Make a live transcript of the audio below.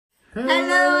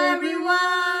Hello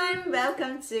everyone!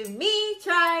 Welcome to Me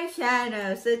Try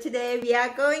channel. So today we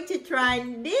are going to try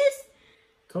this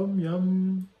Tom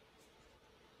Yum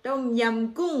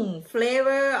gung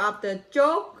flavor of the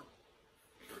joke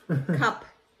cup.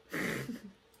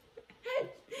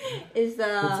 It's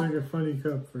like a funny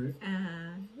cup, right?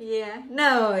 yeah.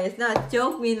 No, it's not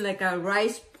joke. Mean like a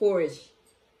rice porridge.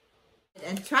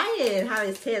 And try it how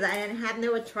it tastes. I have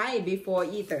never tried it before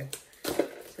either.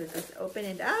 So just open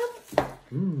it up.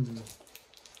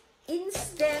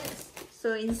 Instant.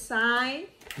 So inside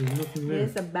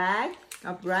there's a bag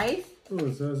of rice,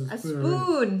 a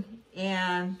spoon,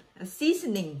 and a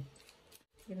seasoning.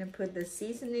 I'm gonna put the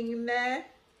seasoning in there.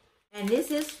 And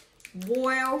this is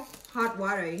boiled hot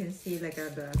water. You can see like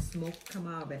the smoke come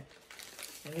out of it.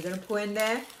 And we're gonna put in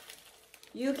there.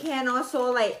 You can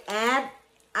also like add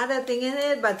other thing in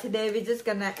it, but today we're just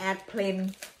gonna add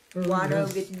plain water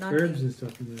with nothing. Herbs and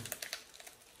stuff in there.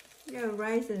 Yeah,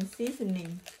 rice and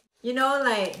seasoning. You know,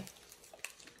 like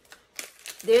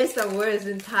there's a word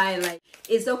in Thai like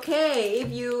it's okay if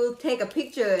you take a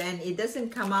picture and it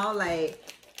doesn't come out like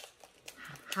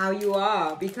how you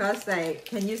are, because like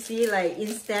can you see like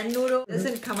instant noodle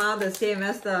doesn't come out the same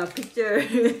as the picture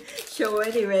show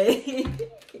anyway.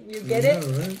 You get it?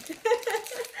 Right?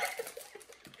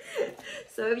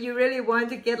 So if you really want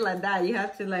to get like that, you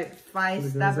have to like find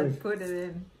stuff and put it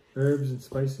in. Herbs and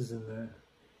spices in there.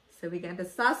 So we got the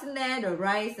sauce in there, the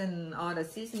rice and all the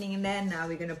seasoning in there. Now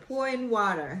we're gonna pour in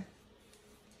water.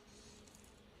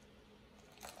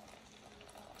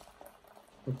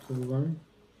 Up to the lung.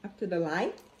 Up to the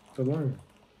light. The lung.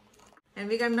 And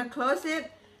we're gonna close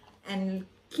it and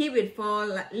leave it for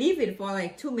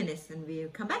like 2 minutes, and we'll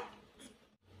come back.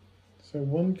 So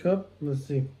 1 cup, let's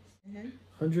see.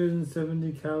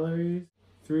 170 calories,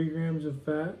 3 grams of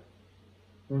fat,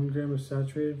 1 gram of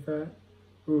saturated fat.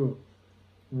 Ooh,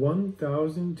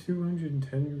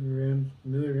 1,210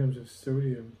 milligrams of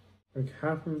sodium. Like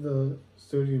half of the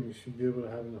sodium you should be able to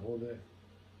have in the whole day.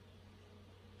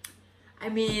 I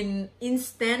mean,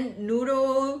 instant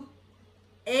noodle,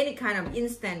 any kind of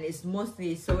instant is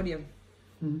mostly sodium.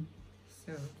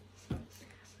 So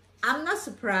I'm not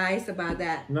surprised about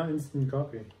that. Not instant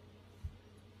coffee.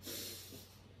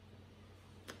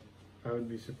 I would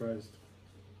be surprised.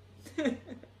 Let's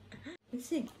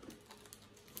see.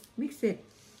 Mix it.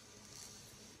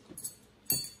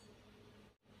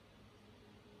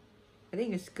 I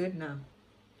think it's good now.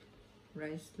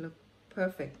 Rice look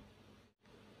perfect.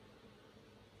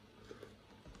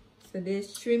 So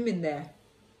there's shrimp in there.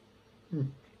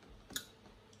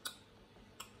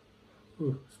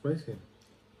 Ooh, spicy.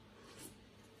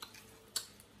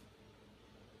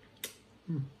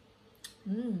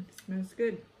 Smells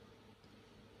good.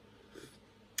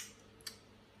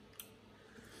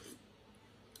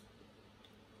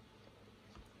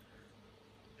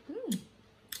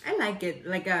 I like it,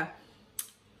 like a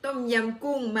tom yum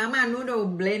gung mama noodle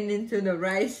blend into the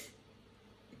rice,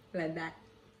 like that.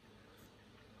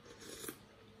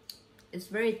 It's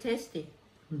very tasty,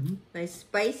 like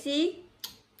spicy,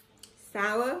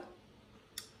 sour. I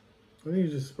think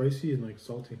it's just spicy and like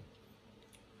salty.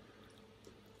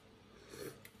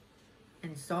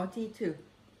 And salty too.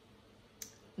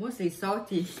 Mostly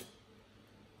salty.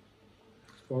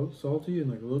 Salty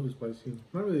and like a little bit spicy.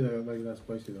 Not really like that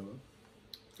spicy though.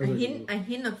 A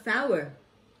hint of sour.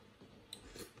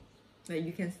 Like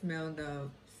you can smell the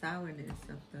sourness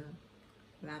of the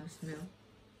lamb smell.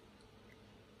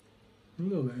 A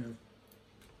little bit, yeah.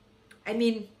 I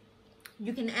mean,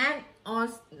 you can add all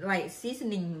like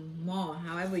seasoning more,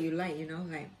 however you like, you know,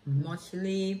 like more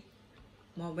chili,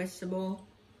 more vegetable.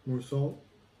 More salt?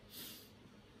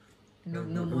 No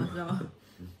more salt.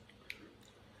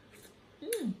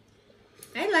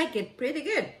 I like it, pretty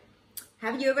good.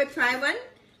 Have you ever tried one?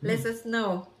 Let us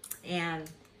know. And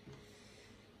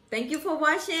thank you for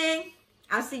watching.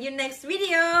 I'll see you next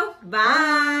video.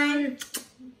 Bye.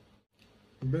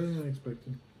 Better than I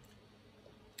expected.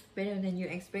 Better than you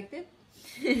expected?